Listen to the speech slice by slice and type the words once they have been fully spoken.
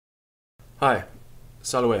Hi,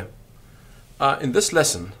 Salwe. In this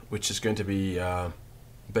lesson, which is going to be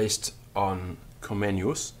based on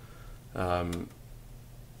Comenius,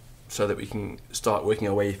 so that we can start working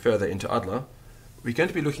our way further into Adler, we're going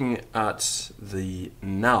to be looking at the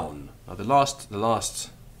noun. Now, the last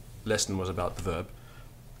lesson was about the verb.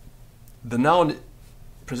 The noun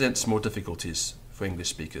presents more difficulties for English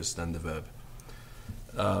speakers than the verb,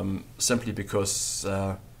 simply because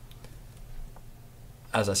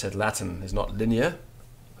as I said, Latin is not linear,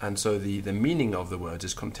 and so the meaning of the words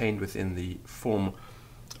is contained within the form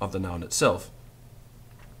of the noun itself.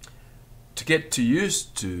 To get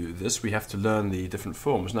used to this, we have to learn the different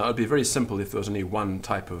forms. Now, it would be very simple if there was only one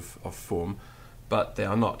type of form, but they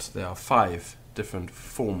are not. There are 5 different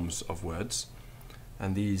forms of words,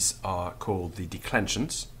 and these are called the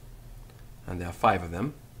declensions, and there are 5 of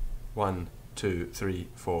them. 1, 2, 3,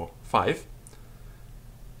 4, 5.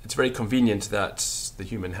 It's very convenient that the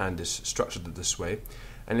human hand is structured this way.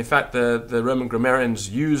 And in fact, the Roman grammarians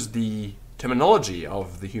used the terminology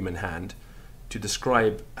of the human hand to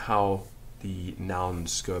describe how the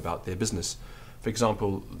nouns go about their business. For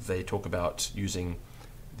example, they talk about using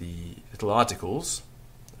the little articles,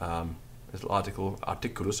 little article,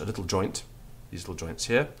 articulus, a little joint, these little joints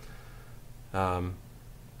here.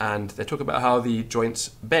 And they talk about how the joints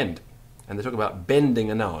bend. And they talk about bending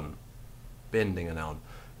a noun,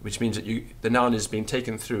 which means that the noun is being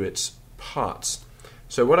taken through its parts.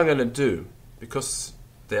 So what I'm going to do, because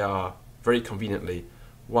they are very conveniently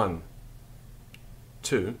 1,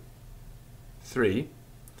 2, 3,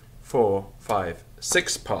 4, 5,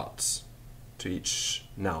 6 parts to each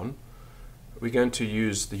noun, we're going to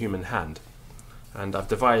use the human hand. And I've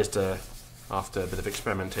devised, after a bit of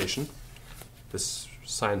experimentation, this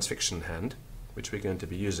science fiction hand, which we're going to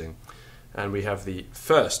be using. And we have the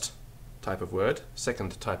first type of word,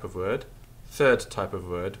 second type of word, third type of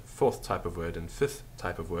word, fourth type of word, and fifth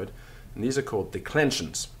type of word. And these are called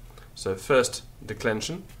declensions. So first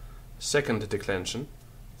declension, second declension,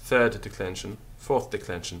 third declension, fourth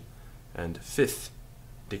declension, and fifth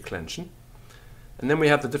declension. And then we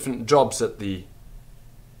have the different jobs that the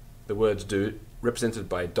words do, represented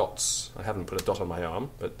by dots. I haven't put a dot on my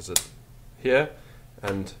arm, but there's a here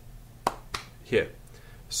and here.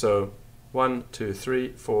 So 1, 2,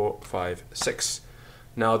 3, 4, 5, 6.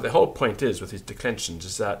 Now, the whole point is with these declensions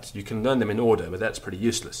is that you can learn them in order, but that's pretty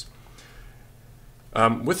useless.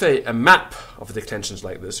 With a map of the declensions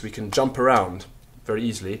like this, we can jump around very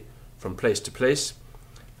easily from place to place,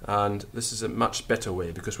 and this is a much better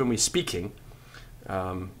way, because when we're speaking,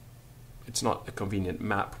 it's not a convenient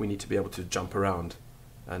map. We need to be able to jump around,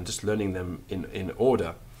 and just learning them in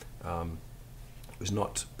order is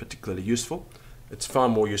not particularly useful. It's far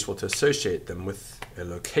more useful to associate them with a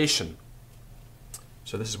location.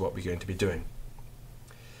 So this is what we're going to be doing.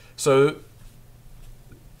 So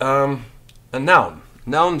a noun.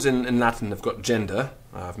 Nouns in Latin have got gender.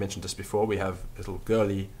 I've mentioned this before. We have little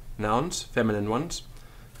girly nouns, feminine ones,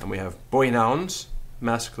 and we have boy nouns,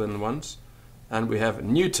 masculine ones, and we have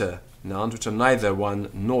neuter nouns, which are neither one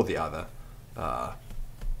nor the other.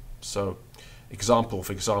 So for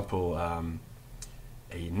example,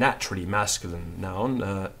 a naturally masculine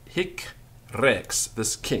noun, hic rex,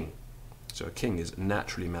 this king. So a king is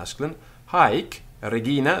naturally masculine. Haec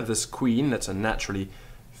regina, this queen, that's a naturally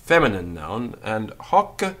feminine noun. And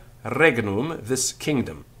hoc regnum, this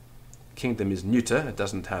kingdom. Kingdom is neuter, it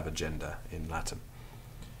doesn't have a gender in Latin.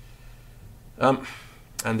 And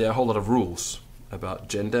there are a whole lot of rules about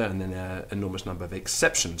gender, and then an enormous number of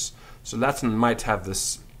exceptions. So Latin might have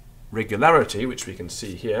this regularity, which we can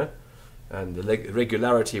see here, and the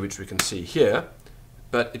regularity which we can see here,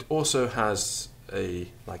 but it also has,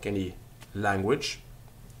 like any language,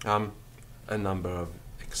 a number of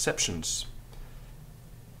exceptions.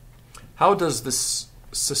 How does this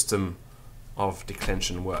system of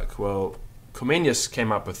declension work? Well, Comenius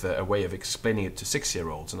came up with a way of explaining it to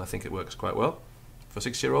 6-year-olds, and I think it works quite well for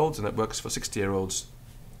 6-year-olds, and it works for 60-year-olds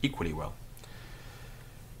equally well.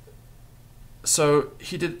 So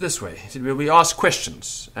he did it this way. He said, well, we ask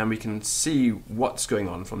questions and we can see what's going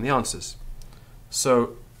on from the answers.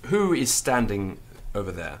 So who is standing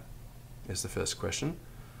over there is the first question.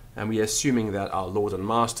 And we are assuming that our Lord and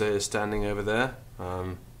Master is standing over there.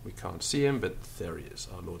 We can't see him, but there he is,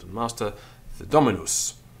 our Lord and Master, the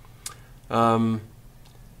Dominus. So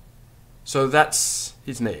that's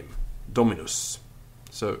his name, Dominus.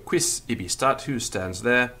 So quis ibi stat, who stands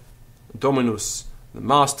there? Dominus, the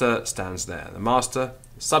master, stands there. The master,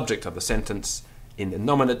 the subject of the sentence, in the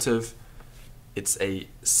nominative. It's a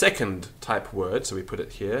second type word, so we put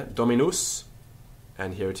it here, dominus,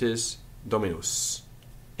 and here it is, dominus,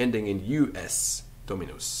 ending in us,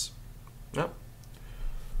 dominus. Yeah.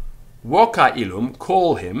 Voca illum,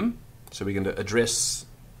 call him. So we're going to address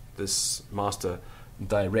this master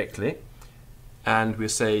directly. And we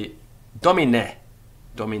say domine,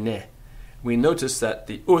 domine. We notice that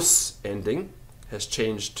the us ending has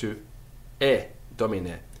changed to e,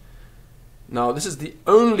 domine. Now this is the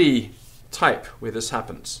only type where this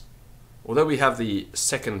happens. Although we have the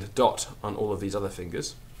second dot on all of these other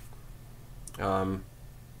fingers,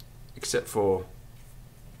 except for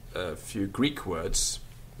a few Greek words,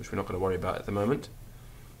 which we're not going to worry about at the moment,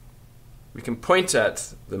 we can point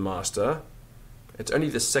at the master. It's only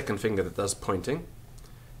the second finger that does pointing,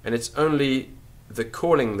 and it's only the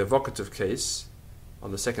calling, the vocative case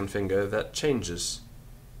on the second finger that changes.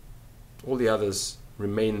 All the others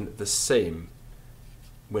remain the same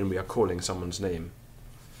when we are calling someone's name.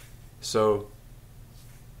 So,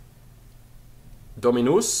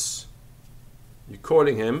 Dominus, you're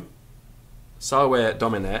calling him, salve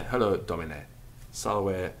domine, hello domine,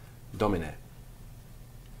 salve domine.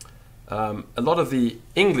 A lot of the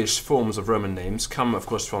English forms of Roman names come, of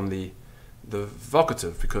course, from the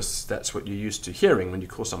vocative, because that's what you're used to hearing when you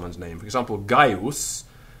call someone's name. For example, Gaius,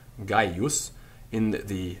 ends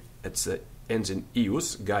in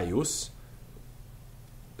ius, Gaius.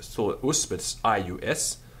 It's still us, but it's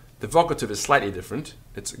ius. The vocative is slightly different.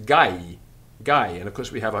 It's Gai, and of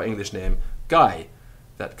course we have our English name Guy.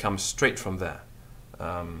 That comes straight from there.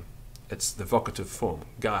 It's the vocative form,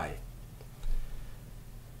 Guy.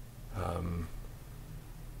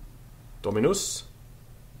 Dominus,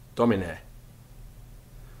 domine.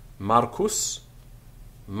 Marcus,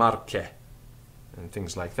 marce, and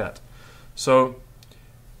things like that. So,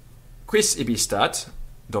 quis ibi stat,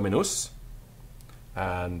 Dominus,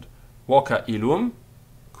 and voca illum,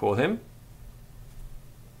 call him.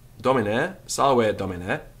 Domine, salve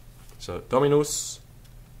domine. So, Dominus,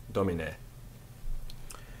 domine.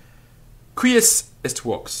 Quies est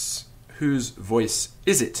vox? Whose voice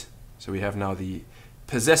is it? So we have now the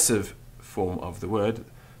possessive form of the word,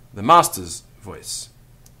 the master's voice.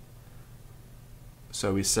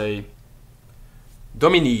 So we say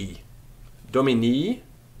Domini, Domini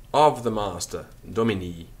of the master,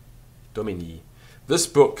 Domini, Domini. This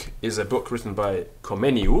book is a book written by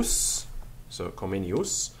Comenius, so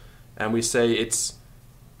Comenius, and we say it's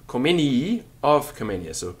Comenii of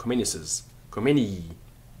Comenius, so Comenius's, Comenii.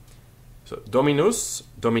 So Dominus,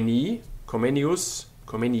 Domini, Comenius,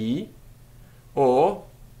 Comenii, or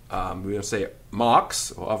we will say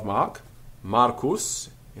Marx, or of Mark, Marcus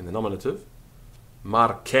in the nominative,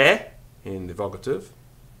 Marce in the vocative,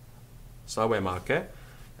 salve Marce,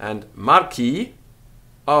 and Marci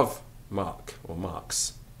of Mark, or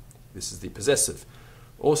Marx. This is the possessive,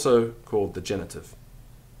 also called the genitive.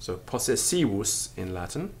 So possessivus in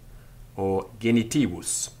Latin, or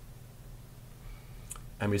genitivus.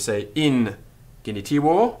 And we say in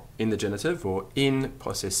genitivo in the genitive, or in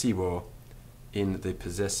possessivo in the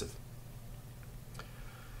possessive.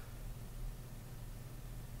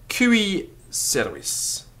 Cui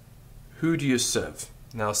servis? Who do you serve?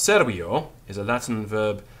 Now, servio is a Latin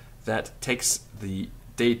verb that takes the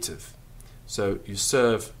dative. So you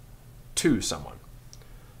serve to someone.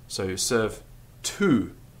 So you serve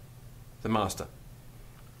to the master.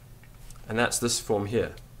 And that's this form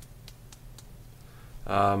here.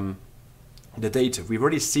 The dative. We've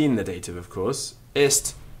already seen the dative, of course.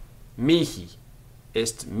 Est mihi.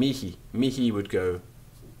 Est mihi. Mihi would go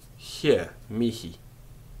here. Mihi.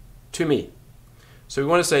 To me. So we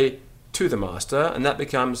want to say to the master, and that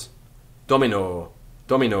becomes domino,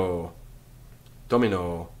 domino,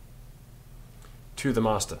 domino. To the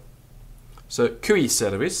master. So cui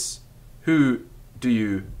servis? Who do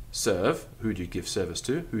you serve? Who do you give service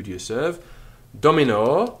to? Who do you serve?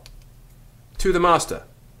 Domino, to the master.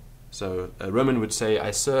 So a Roman would say,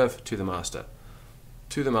 I serve to the master.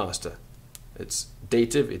 To the master. It's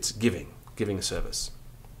dative, it's giving service.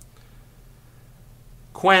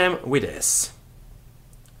 Quam vides?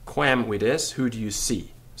 Quam vides? Who do you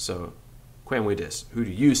see? So, quam vides? Who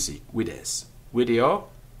do you see? Vides. Video,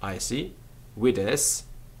 I see. Vides,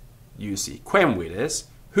 you see. Quam vides?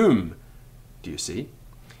 Whom do you see?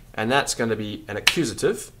 And that's going to be an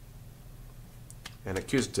accusative. An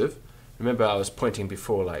accusative. Remember, I was pointing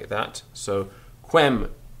before like that. So,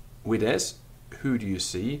 quam vides? Who do you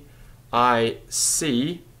see? I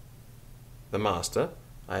see the master.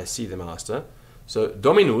 I see the master. So,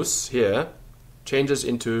 dominus here changes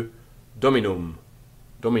into dominum.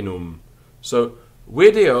 Dominum. So,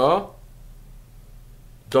 video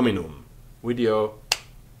dominum. Video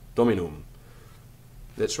dominum.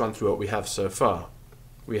 Let's run through what we have so far.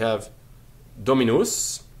 We have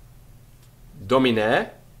dominus, domine,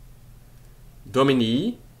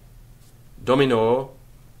 domini, domino,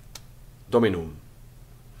 dominum.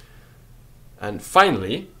 And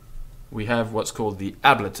finally, we have what's called the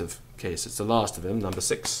ablative case. It's the last of them, number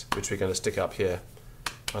 6, which we're going to stick up here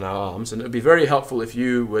on our arms. And it would be very helpful if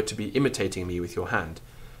you were to be imitating me with your hand.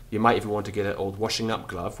 You might even want to get an old washing up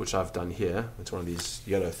glove, which I've done here. It's one of these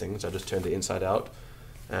yellow things. I just turned it inside out,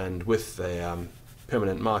 and with a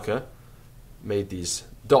permanent marker, made these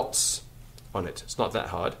dots on it. It's not that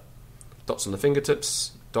hard. Dots on the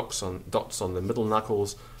fingertips, dots on the middle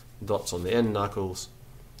knuckles, dots on the end knuckles,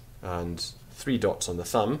 and 3 dots on the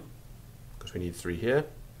thumb, because we need 3 here.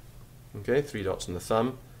 Okay, 3 dots on the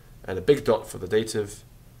thumb, and a big dot for the dative,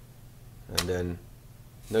 and then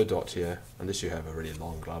no dot here, unless you have a really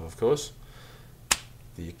long glove, of course.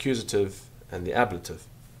 The accusative and the ablative.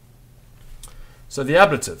 So the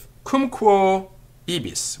ablative, cum quo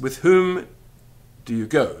ibis, with whom do you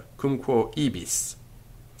go? Cum quo ibis.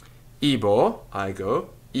 Ibo, I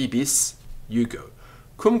go. Ibis, you go.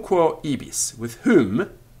 Cum quo ibis, with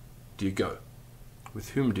whom do you go?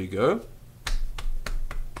 With whom do you go?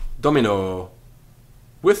 Domino,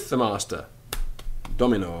 with the master.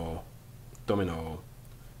 Domino, domino,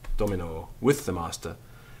 domino, with the master.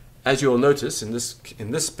 As you'll notice in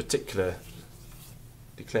this particular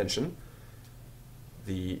declension,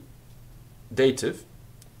 the dative,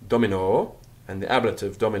 domino, and the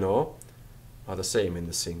ablative, domino, are the same in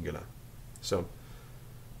the singular. So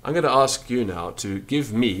I'm going to ask you now to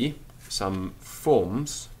give me some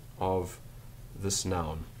forms of this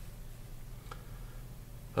noun.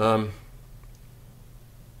 I'm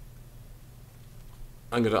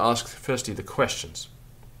going to ask firstly the questions.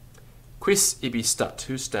 Quis ibi stat?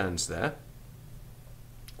 Who stands there?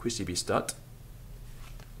 Quis ibi stat?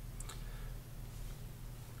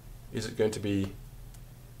 Is it going to be,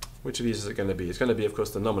 which of these is it going to be? It's going to be, of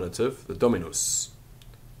course, the nominative, the dominus.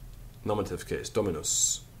 Nominative case,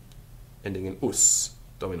 dominus, ending in us,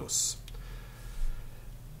 dominus.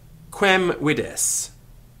 Quem vides?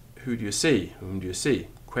 Who do you see? Whom do you see?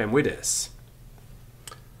 Quem vides?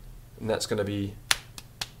 And that's going to be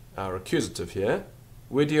our accusative here.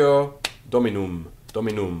 Video dominum,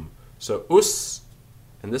 dominum. So us,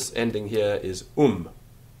 and this ending here is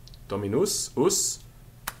Dominus, us,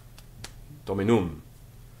 dominum.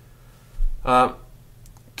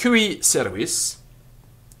 Cui servis?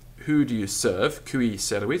 Who do you serve? Cui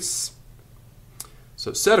servis?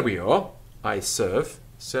 So servio, I serve.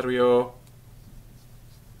 Servio,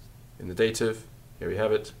 in the dative, here we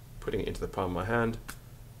have it, putting it into the palm of my hand.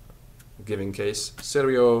 Giving case,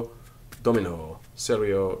 servio domino,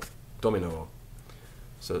 servio domino.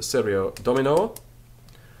 So servio domino.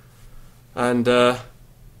 And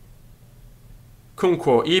cum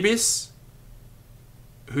quo ibis?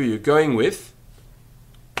 Who are you going with?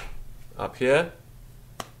 Up here,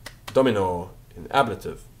 domino, in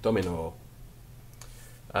ablative, domino.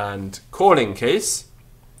 And calling case,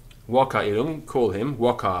 voca illum, call him,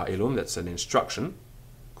 voca illum, that's an instruction,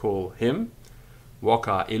 call him,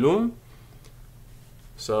 voca illum.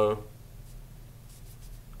 So,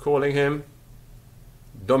 calling him,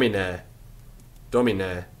 domine,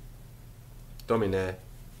 domine, domine.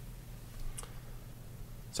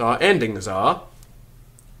 So our endings are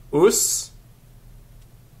us,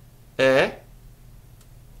 e,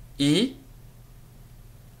 I,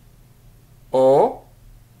 o,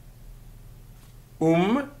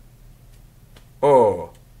 o.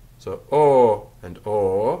 So o and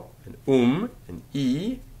and I and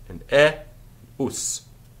e, us.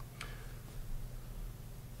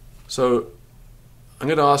 So I'm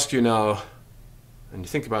going to ask you now, and you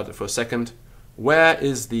think about it for a second, where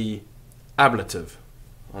is the ablative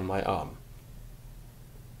on my arm?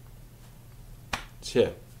 It's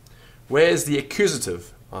here. Where is the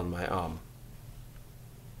accusative on my arm?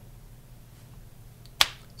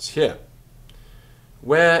 It's here.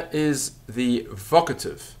 Where is the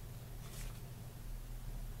vocative?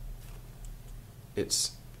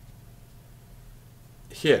 It's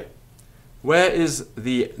here. Where is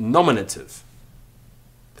the nominative?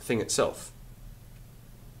 The thing itself.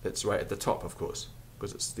 It's right at the top, of course,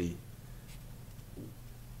 because it's the...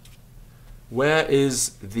 Where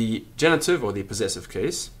is the genitive or the possessive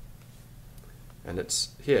case? And it's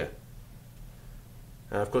here.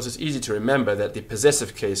 And of course, it's easy to remember that the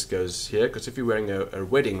possessive case goes here, because if you're wearing a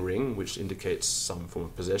wedding ring, which indicates some form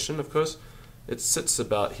of possession, of course, it sits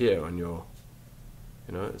about here on your,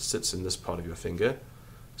 it sits in this part of your finger.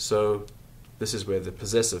 So this is where the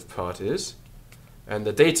possessive part is. And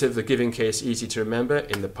the dative, the giving case, easy to remember,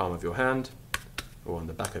 in the palm of your hand, or on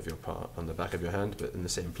the back of your hand, but in the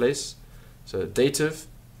same place. So dative.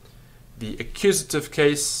 The accusative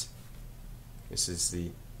case, this is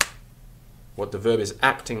what the verb is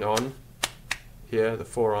acting on, here, the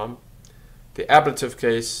forearm. The ablative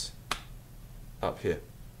case up here.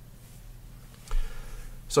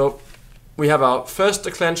 So we have our first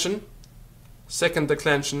declension, second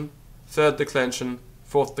declension, third declension,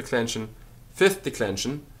 fourth declension, fifth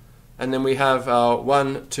declension, and then we have our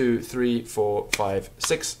 1, 2, 3, 4, 5,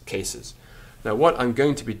 6 cases. Now what I'm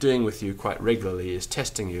going to be doing with you quite regularly is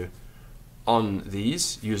testing you on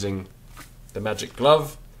these using the magic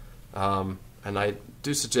glove, and I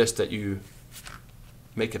do suggest that you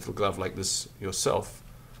make a little glove like this yourself.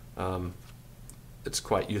 It's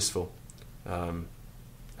quite useful,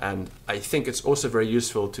 and I think it's also very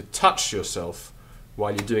useful to touch yourself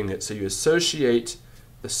while you're doing it, so you associate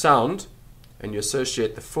the sound and you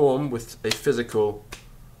associate the form with a physical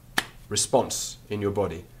response in your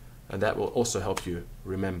body, and that will also help you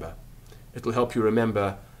remember. It will help you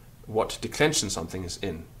remember what declension something is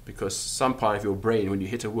in, because some part of your brain, when you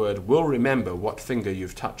hit a word, will remember what finger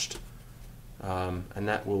you've touched, and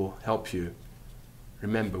that will help you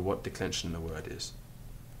remember what declension the word is.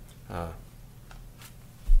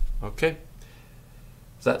 Okay,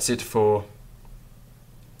 that's it for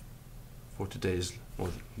today's, or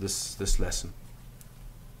this lesson.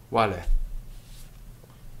 Vale.